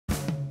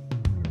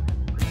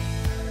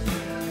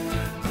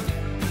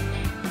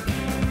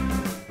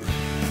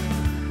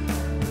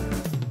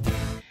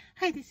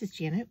Hi, this is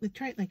Janet with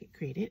Try It Like It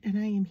Create It, and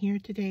I am here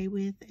today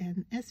with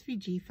an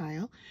SVG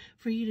file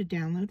for you to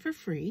download for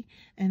free,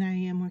 and I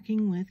am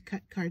working with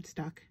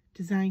CutCardStock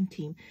design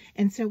team.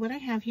 And so what I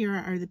have here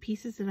are the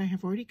pieces that I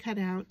have already cut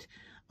out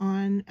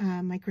on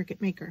my Cricut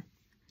Maker.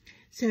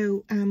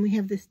 So we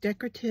have this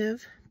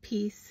decorative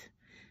piece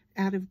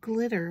out of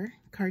glitter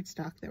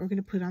cardstock that we're going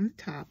to put on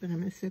the top, and I'm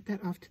going to set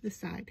that off to the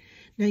side.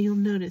 Now you'll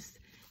notice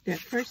that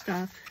first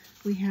off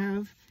we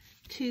have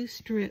two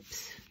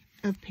strips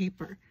of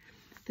paper.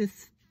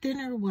 This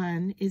thinner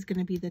one is going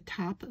to be the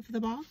top of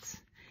the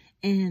box,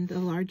 and the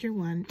larger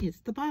one is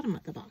the bottom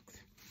of the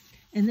box.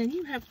 And then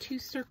you have two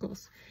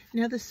circles.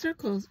 Now the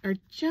circles are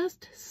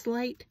just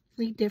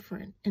slightly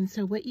different, and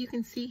so what you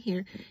can see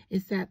here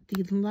is that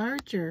the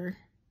larger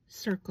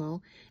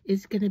circle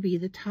is going to be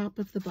the top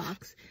of the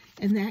box,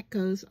 and that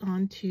goes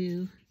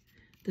onto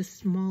the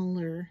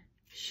smaller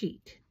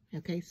sheet.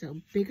 Okay, so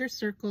bigger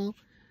circle,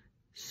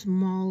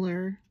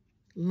 smaller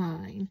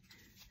line,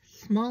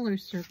 smaller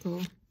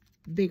circle,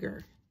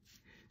 bigger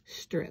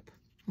strip.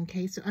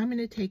 Okay, so I'm going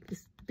to take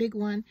this big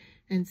one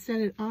and set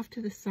it off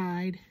to the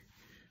side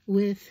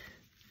with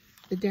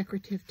the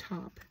decorative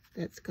top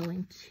that's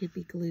going to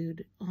be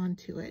glued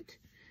onto it,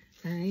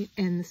 all right,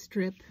 and the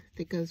strip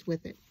that goes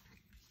with it.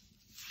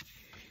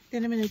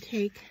 Then I'm going to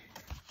take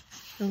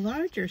the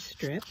larger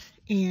strip,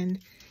 and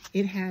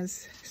it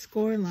has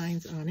score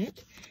lines on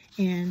it,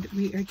 and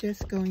we are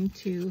just going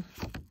to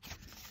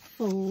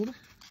fold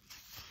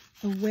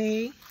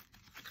away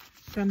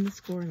from the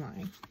score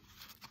line.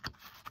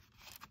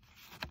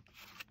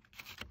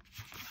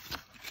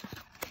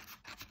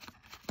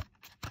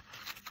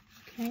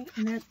 Okay,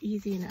 and that's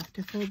easy enough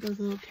to fold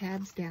those little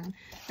tabs down.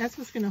 That's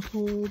what's going to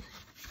hold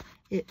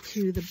it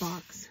to the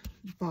box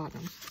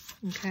bottom,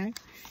 okay?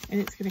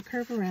 And it's going to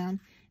curve around,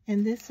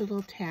 and this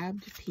little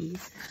tabbed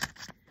piece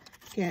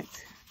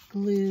gets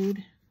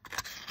glued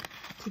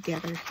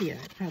together here.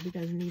 It probably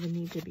doesn't even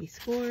need to be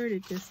scored,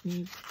 it just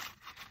needs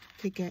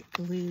to get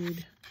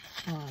glued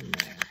on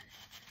there.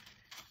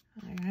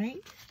 All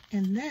right,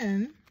 and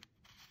then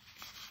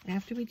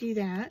after we do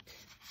that,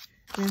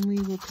 then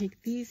we will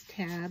take these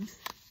tabs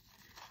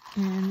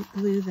and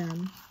glue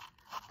them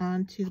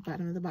onto the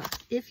bottom of the box.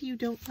 If you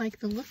don't like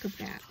the look of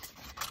that,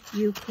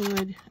 you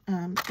could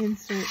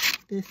insert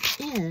this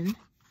in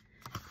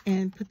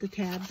and put the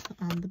tabs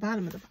on the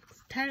bottom of the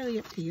box. Entirely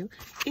up to you.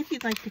 If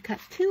you'd like to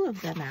cut two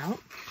of them out,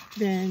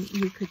 then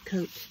you could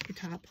coat the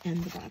top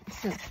and the bottom.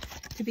 So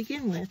to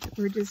begin with,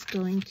 we're just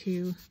going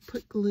to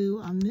put glue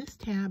on this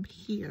tab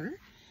here,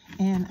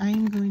 and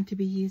I'm going to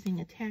be using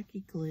a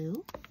tacky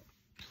glue.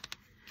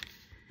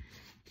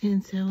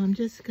 And so I'm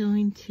just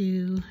going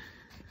to,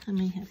 I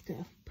may have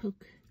to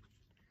poke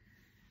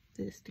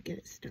this to get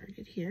it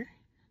started here.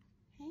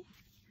 Okay.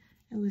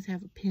 I always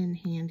have a pin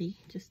handy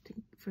just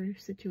for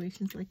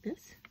situations like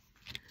this.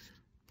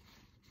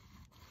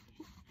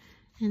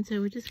 And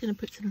so we're just going to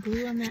put some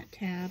glue on that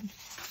tab,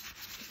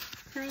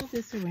 curl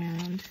this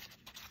around,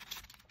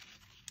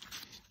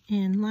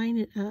 and line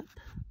it up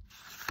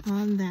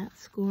on that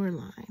score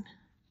line.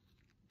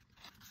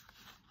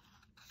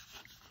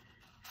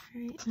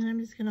 All right, and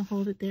I'm just going to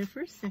hold it there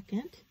for a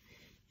second,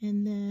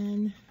 and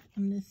then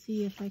I'm going to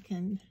see if I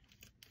can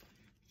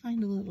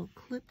find a little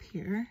clip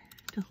here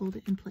to hold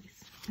it in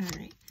place. All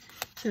right,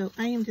 so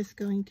I am just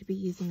going to be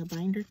using a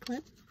binder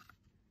clip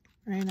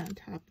right on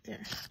top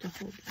there to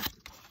hold that.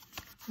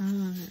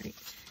 All right,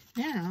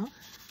 now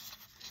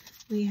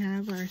we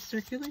have our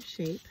circular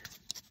shape.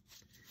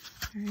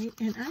 All right,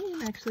 and I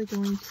am actually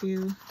going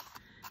to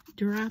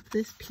drop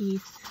this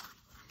piece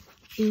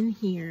in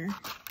here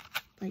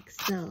like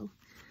so,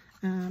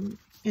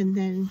 and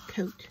then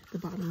coat the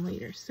bottom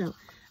later. So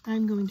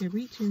I'm going to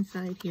reach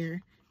inside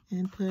here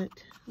and put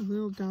a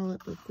little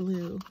dollop of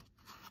glue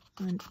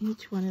on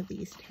each one of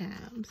these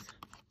tabs.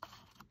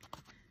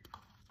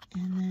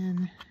 And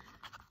then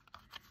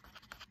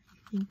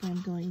I think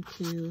I'm going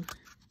to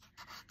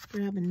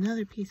grab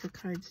another piece of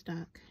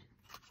cardstock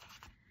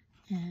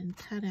and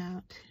cut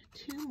out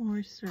two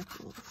more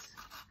circles.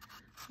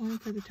 One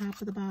for the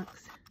top of the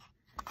box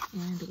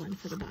and one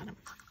for the bottom.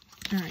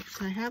 All right,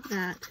 so I have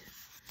that,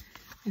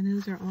 and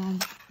those are all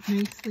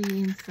nicely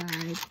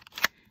inside,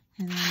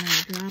 and then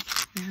I drop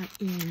that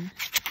in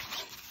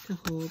to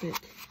hold it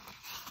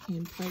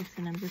in place,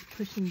 and I'm just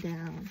pushing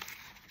down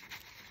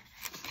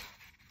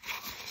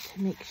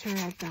to make sure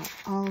I've got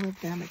all of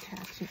them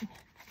attaching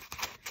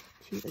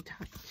to the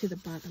top, to the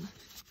bottom.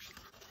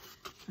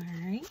 All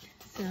right,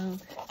 so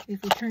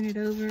if we turn it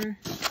over,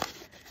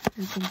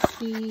 you can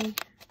see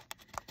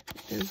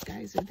those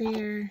guys are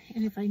there,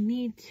 and if I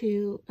need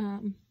to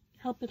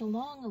help it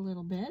along a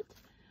little bit,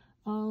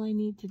 all I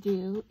need to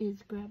do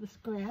is grab a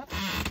scrap.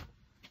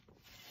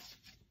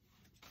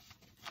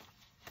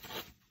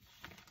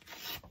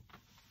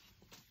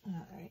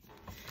 All right,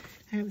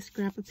 I have a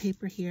scrap of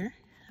paper here.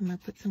 I'm going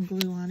to put some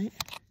glue on it.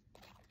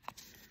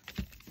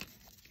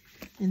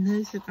 And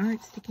those that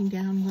aren't sticking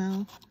down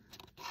well,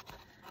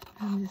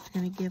 I'm just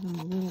going to give them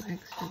a little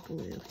extra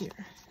glue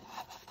here.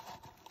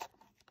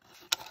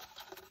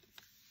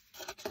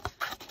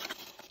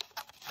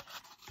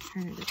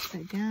 turn it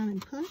upside down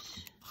and push.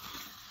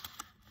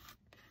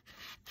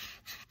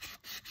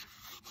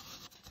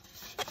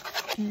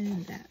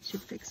 And that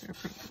should fix our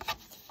problem.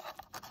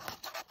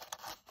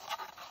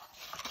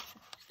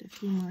 Just a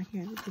few more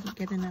here. We didn't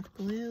get enough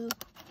glue.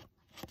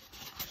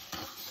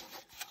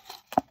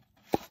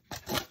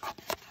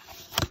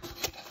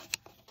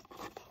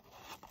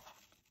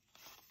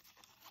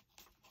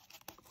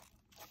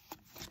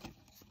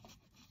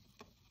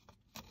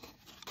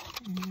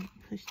 And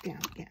push down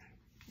again.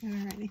 All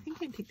right, I think I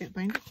can take that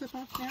binder clip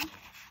off now.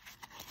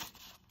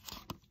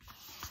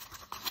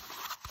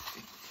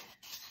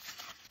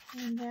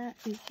 And that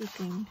is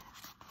looking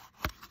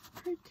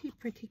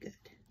pretty good.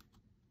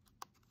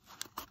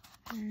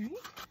 All right.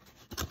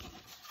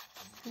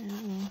 So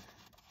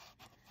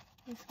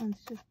this one's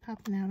just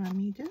popping out on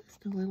me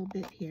just a little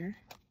bit here.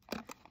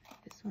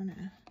 Just want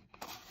to,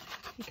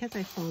 because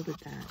I folded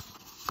that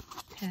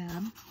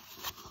tab.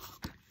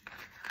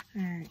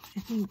 All right, I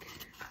think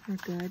we're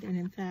good. And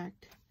in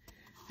fact,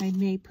 I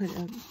may put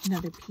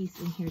another piece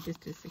in here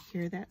just to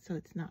secure that so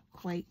it's not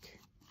quite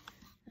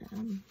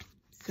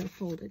so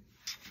folded.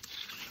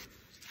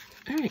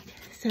 All right,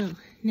 so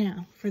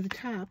now for the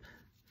top,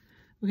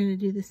 we're going to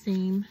do the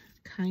same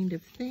kind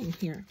of thing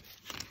here.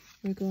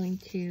 We're going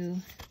to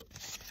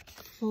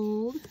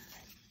fold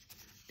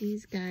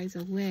these guys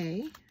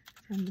away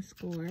from the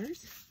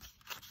scores.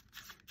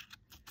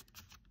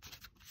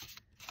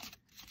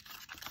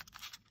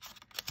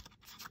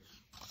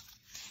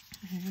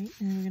 All right,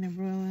 and we're going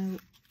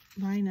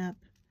to line up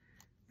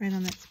right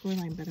on that score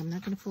line, but I'm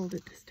not going to fold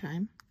it this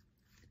time,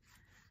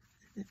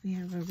 so that we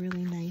have a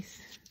really nice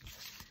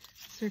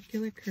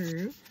circular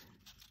curve.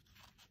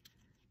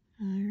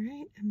 All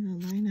right, I'm going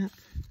to line up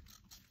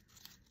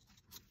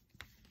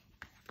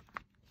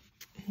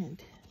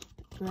and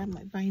grab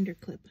my binder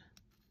clip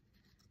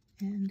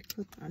and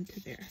clip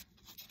onto there.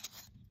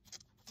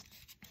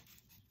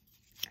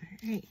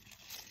 All right,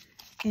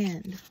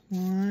 and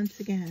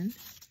once again,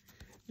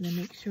 I'm going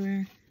to make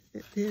sure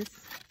that this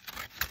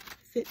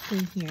fits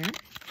in here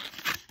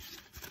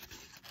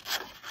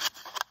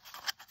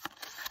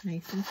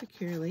nice and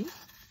securely.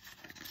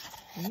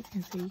 Okay,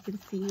 and so you can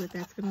see what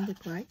that's going to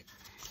look like,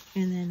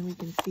 and then we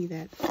can see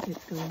that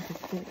it's going to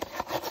fit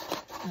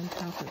on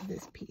top of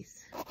this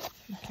piece.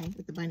 Okay,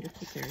 but the binder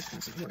clip there is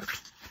not going to work.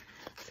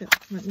 So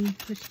let me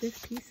push this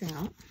piece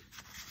out,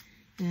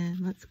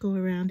 and let's go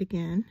around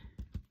again,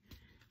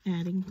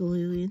 adding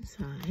glue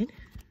inside.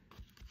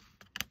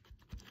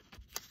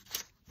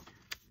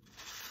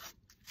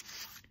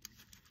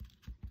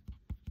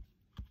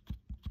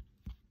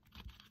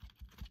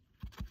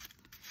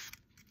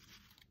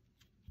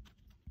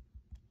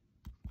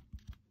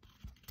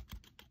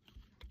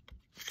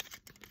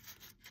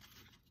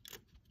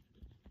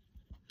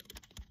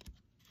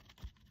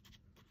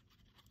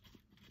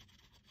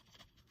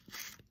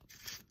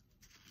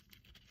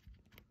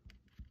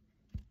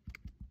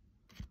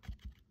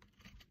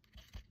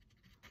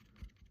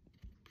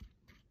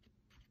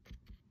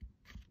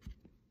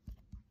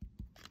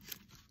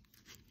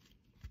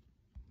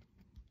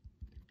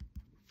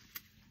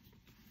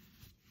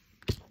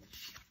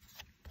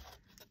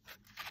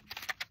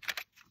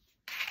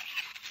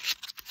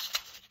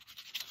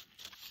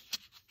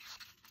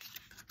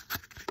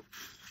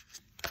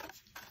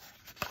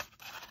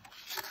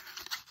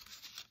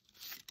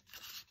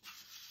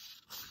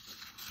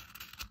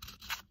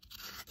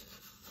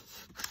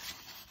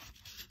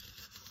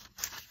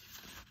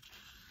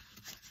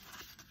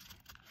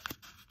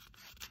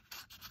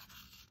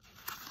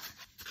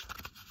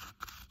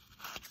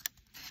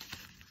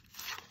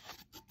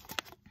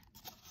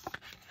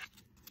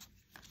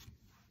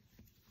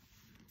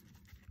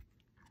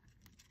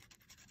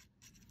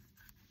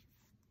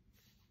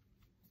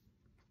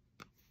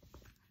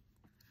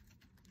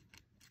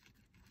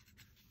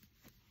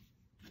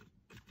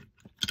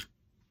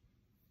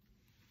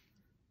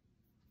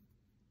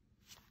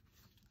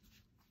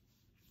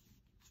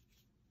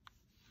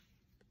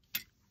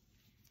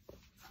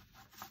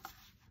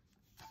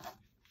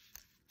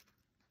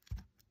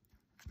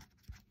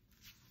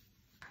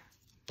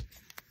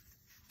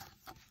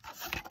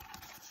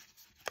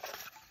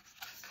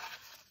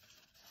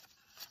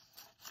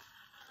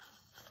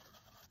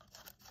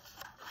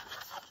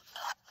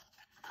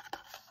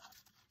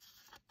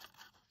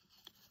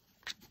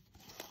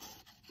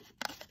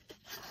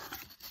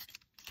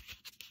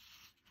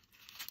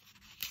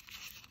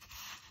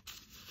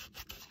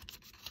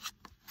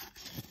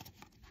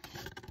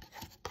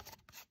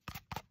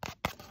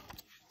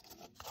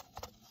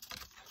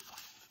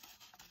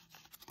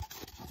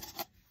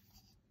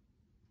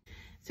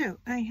 So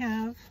I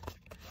have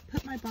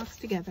put my box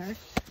together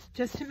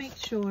just to make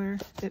sure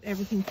that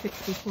everything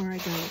fits before I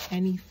go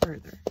any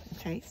further.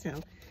 Okay, so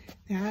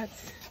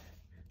that's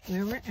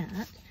where we're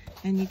at.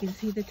 And you can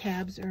see the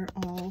tabs are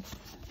all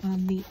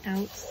on the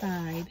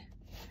outside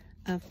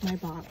of my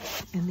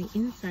box, and the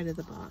inside of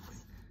the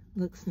box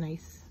looks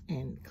nice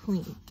and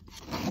clean.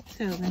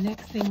 So the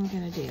next thing we're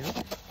going to do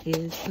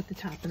is put the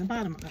top and the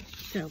bottom on.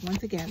 So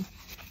once again,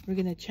 we're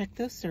going to check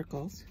those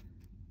circles,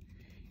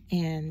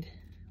 and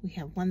we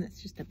have one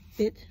that's just a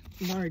bit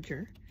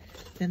larger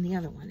than the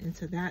other one. And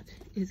so that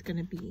is going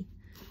to be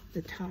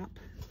the top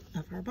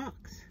of our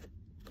box.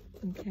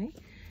 Okay,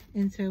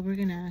 and so we're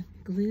going to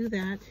glue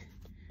that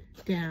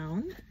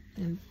down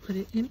and put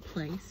it in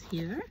place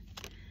here.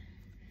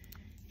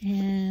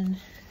 And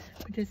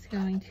we're just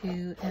going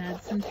to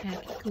add some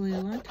tacky glue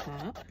on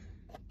top.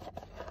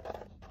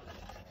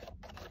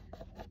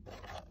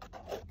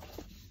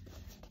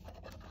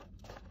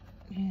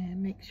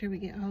 And make sure we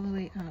get all the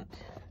way out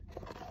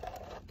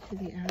to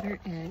the outer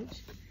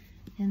edge.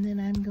 And then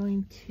I'm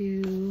going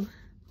to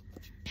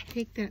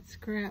take that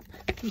scrap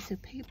piece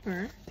of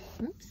paper,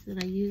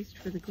 that I used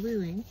for the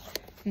gluing,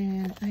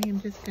 and I am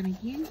just going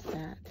to use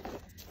that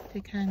to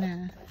kind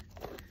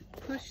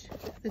of push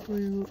the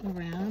glue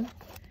around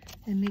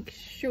and make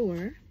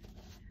sure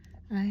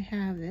I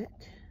have it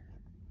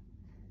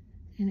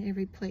in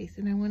every place.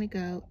 And I want to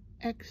go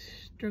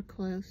extra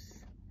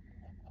close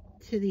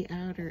to the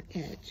outer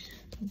edge.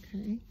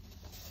 Okay,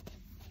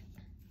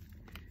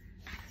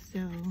 so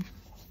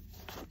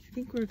I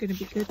think we're going to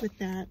be good with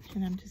that,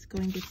 and I'm just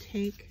going to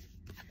take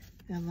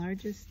the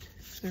largest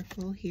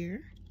circle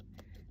here,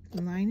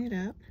 line it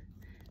up,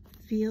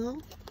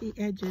 feel the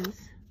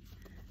edges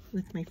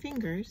with my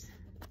fingers,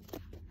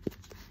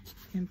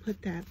 and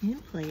put that in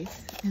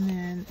place. And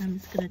then I'm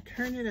just going to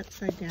turn it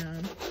upside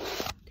down,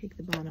 take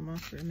the bottom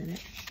off for a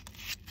minute,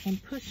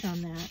 and push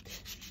on that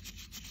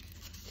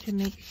to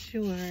make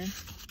sure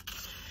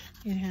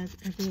it has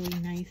a really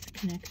nice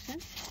connection.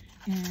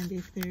 And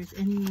if there's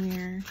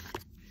anywhere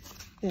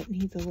that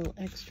needs a little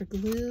extra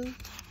glue,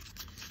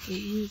 we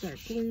use our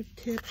glue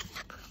tip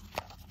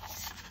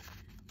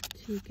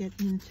to get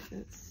into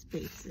those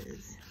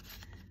spaces.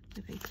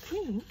 But I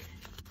think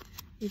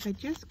if I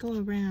just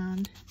go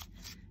around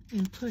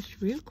and push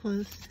real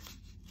close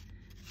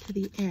to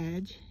the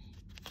edge,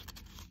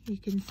 you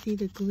can see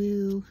the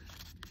glue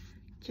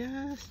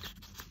just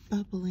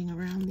bubbling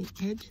around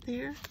the edge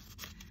there,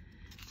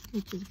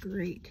 which is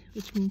great,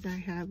 which means I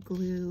have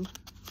glue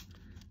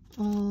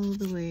all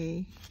the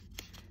way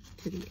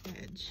to the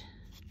edge.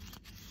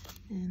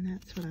 And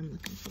that's what I'm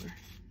looking for.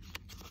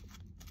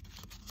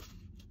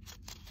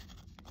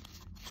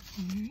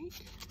 Alright,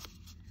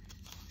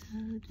 so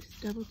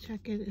just double check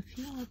it a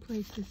few more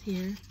places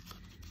here.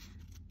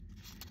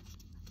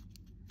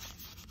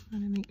 I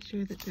want to make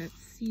sure that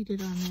that's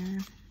seated on there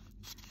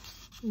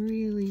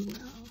really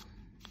well.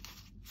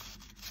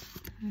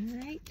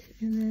 Alright,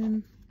 and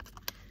then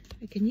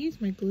I can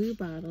use my glue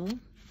bottle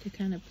to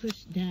kind of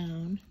push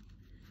down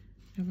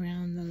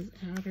around those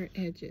outer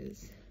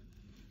edges.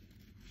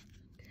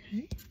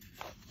 Okay,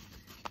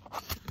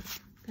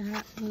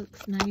 that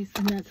looks nice,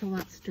 and that's a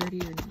lot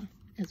sturdier now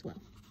as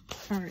well.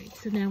 Alright,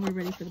 so now we're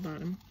ready for the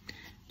bottom.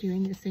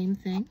 Doing the same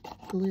thing,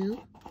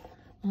 glue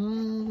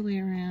all the way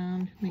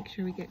around, make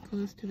sure we get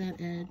close to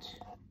that edge.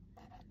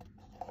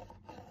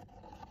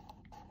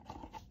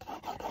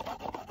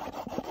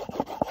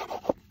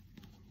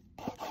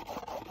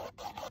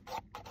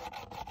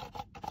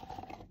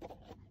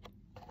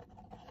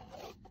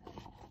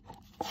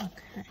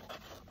 Okay,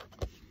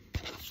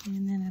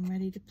 and then I'm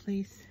ready to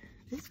place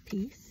this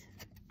piece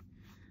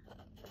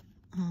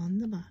on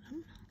the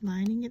bottom,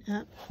 lining it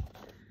up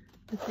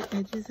with the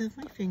edges of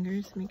my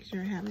fingers, make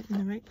sure I have it in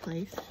the right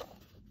place.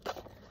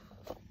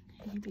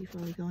 Okay,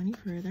 before we go any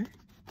further.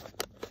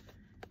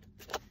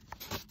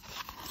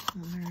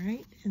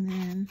 Alright, and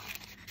then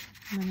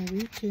I'm going to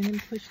reach in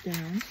and push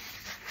down.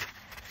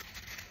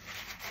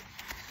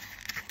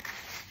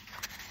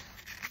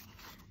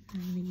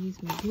 I'm going to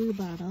use my glue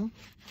bottle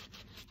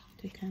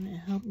to kind of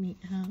help me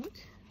out,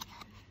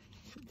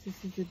 since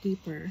this is the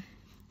deeper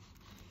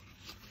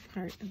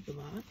part of the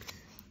box.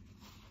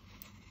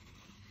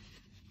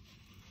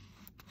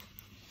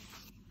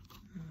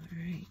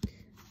 Alright,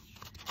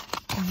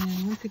 and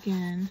then once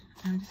again,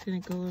 I'm just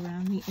going to go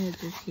around the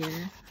edges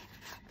here,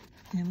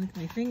 and with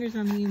my fingers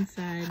on the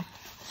inside,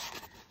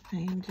 I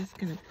am just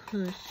going to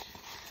push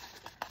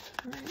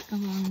right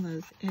along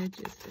those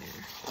edges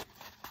there.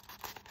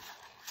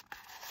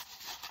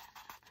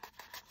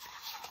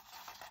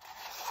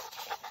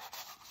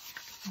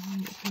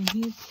 And if I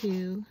need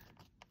to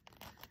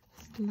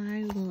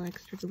slide a little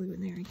extra glue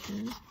in there, I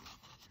can.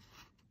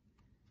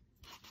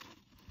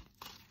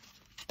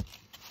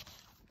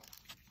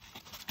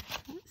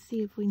 Let's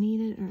see if we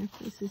need it, or if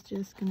this is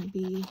just going to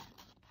be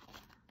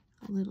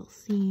a little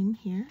seam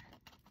here.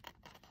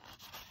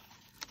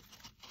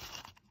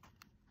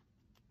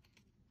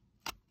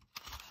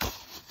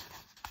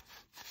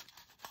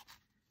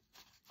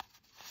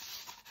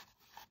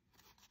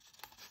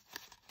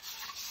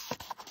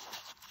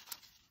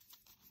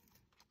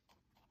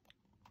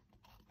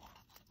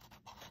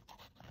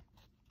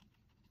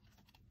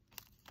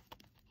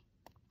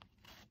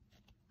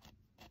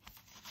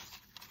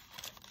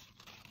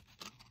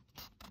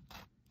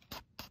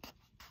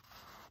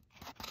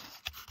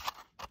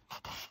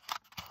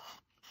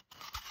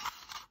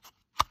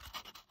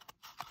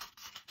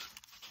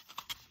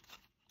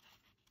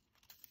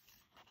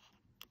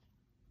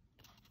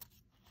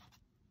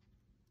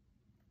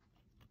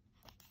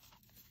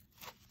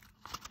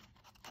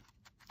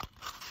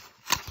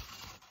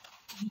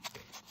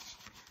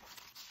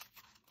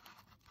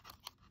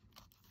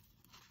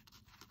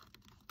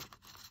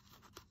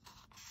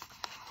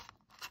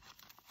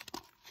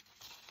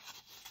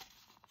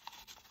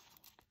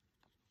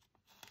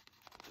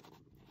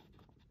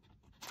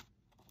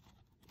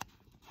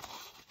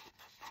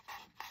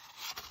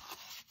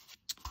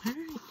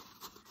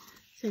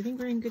 So I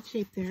think we're in good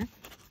shape there.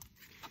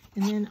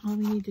 And then all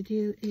we need to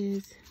do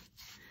is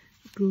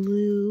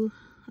glue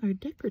our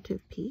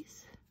decorative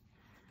piece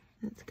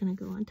that's going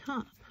to go on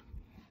top.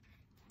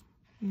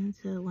 And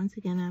so once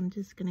again, I'm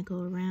just going to go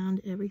around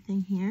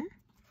everything here.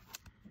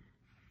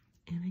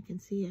 And I can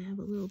see I have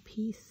a little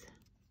piece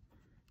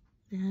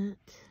that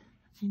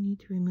I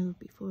need to remove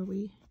before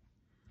we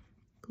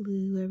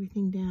glue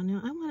everything down.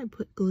 Now I want to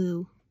put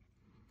glue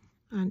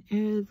on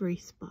every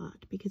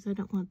spot because I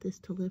don't want this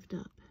to lift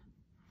up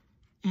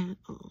at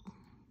all.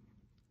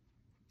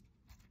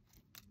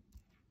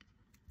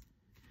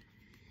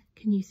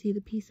 Can you see the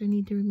piece I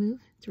need to remove?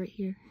 It's right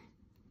here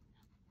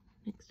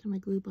next to my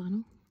glue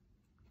bottle.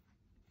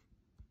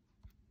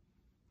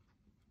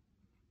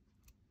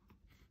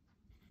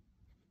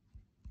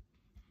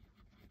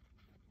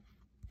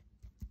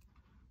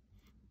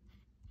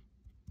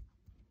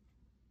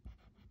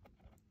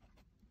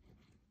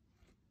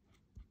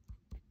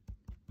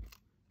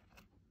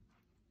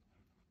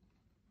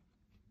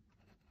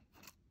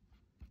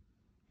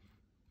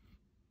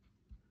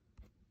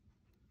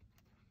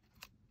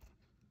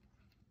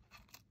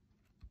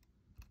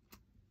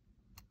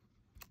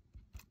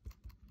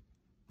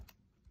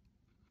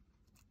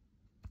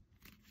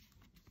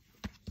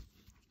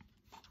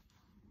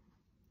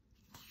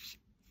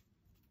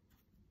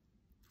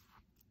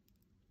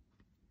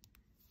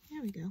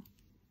 There we go.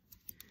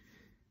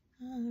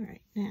 All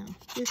right, now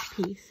this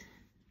piece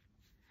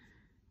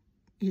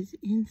is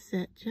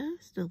inset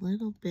just a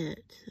little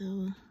bit,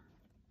 so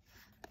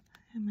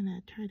I'm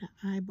gonna try to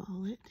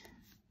eyeball it,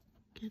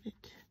 get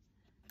it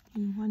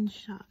in one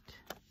shot.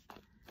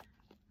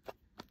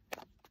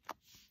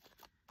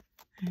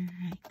 All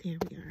right, there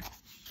we are.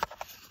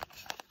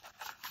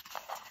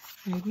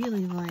 I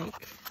really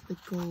like the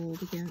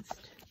gold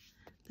against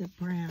the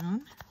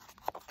brown,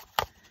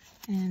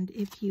 and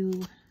if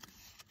you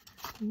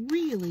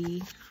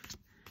really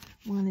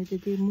wanted to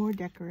do more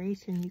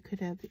decoration, you could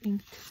have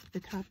inked the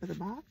top of the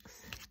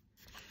box,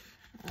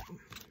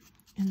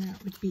 and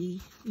that would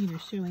be, you know,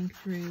 showing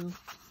through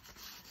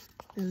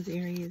those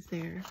areas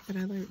there. But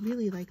I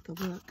really like the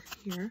look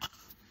here,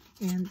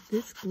 and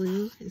this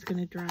glue is going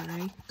to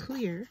dry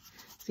clear,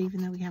 so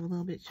even though we have a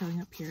little bit showing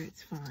up here,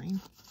 it's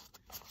fine.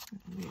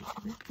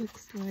 It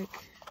looks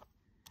like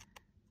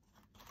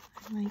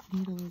I might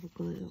need a little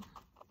glue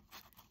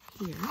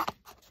here.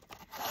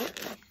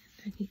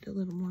 I need a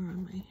little more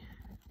on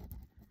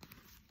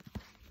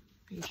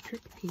my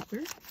trick paper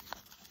to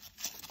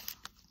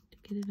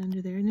get it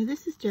under there. Now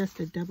this is just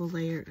a double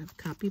layer of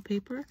copy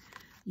paper.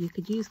 You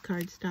could use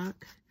cardstock.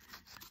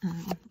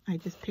 I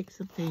just picked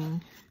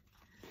something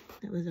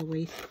that was a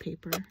waste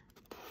paper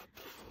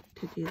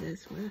to do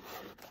this with,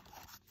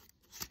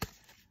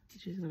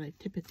 which is what I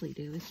typically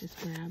do, is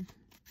just grab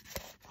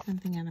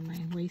something out of my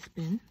waste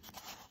bin.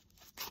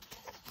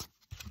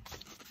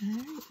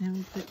 Alright, now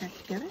we put that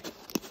together.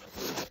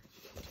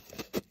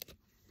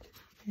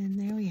 And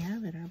there we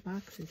have it, our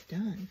box is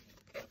done.